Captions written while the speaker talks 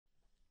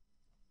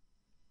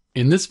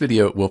In this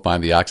video, we'll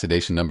find the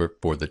oxidation number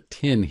for the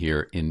tin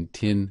here in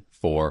tin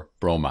 4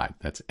 bromide.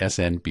 That's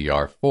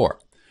SnBr4.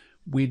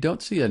 We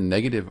don't see a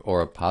negative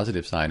or a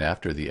positive sign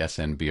after the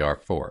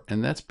SnBr4,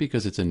 and that's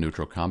because it's a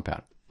neutral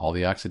compound. All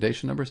the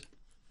oxidation numbers,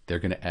 they're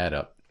going to add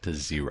up to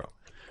 0.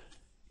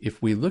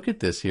 If we look at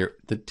this here,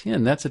 the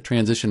tin, that's a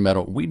transition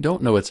metal. We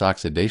don't know its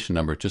oxidation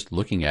number just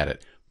looking at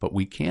it, but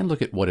we can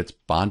look at what it's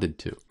bonded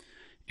to.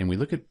 And we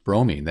look at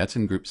bromine, that's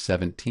in group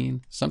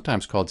 17,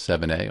 sometimes called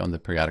 7A on the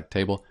periodic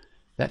table.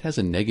 That has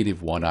a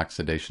 -1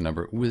 oxidation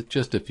number with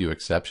just a few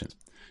exceptions.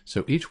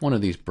 So each one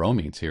of these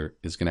bromines here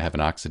is going to have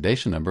an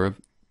oxidation number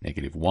of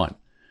 -1.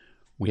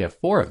 We have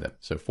 4 of them,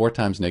 so 4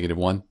 times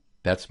 -1,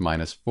 that's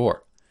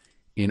 -4.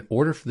 In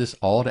order for this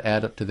all to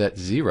add up to that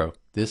 0,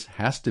 this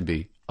has to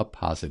be a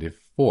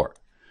 +4.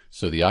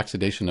 So the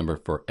oxidation number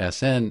for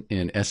Sn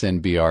in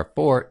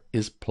SnBr4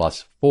 is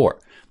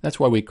 +4. That's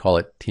why we call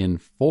it tin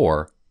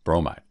 4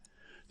 bromide.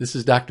 This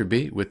is Dr.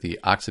 B with the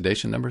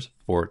oxidation numbers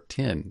for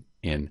tin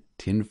in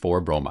tin 4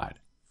 bromide.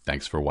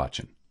 Thanks for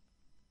watching.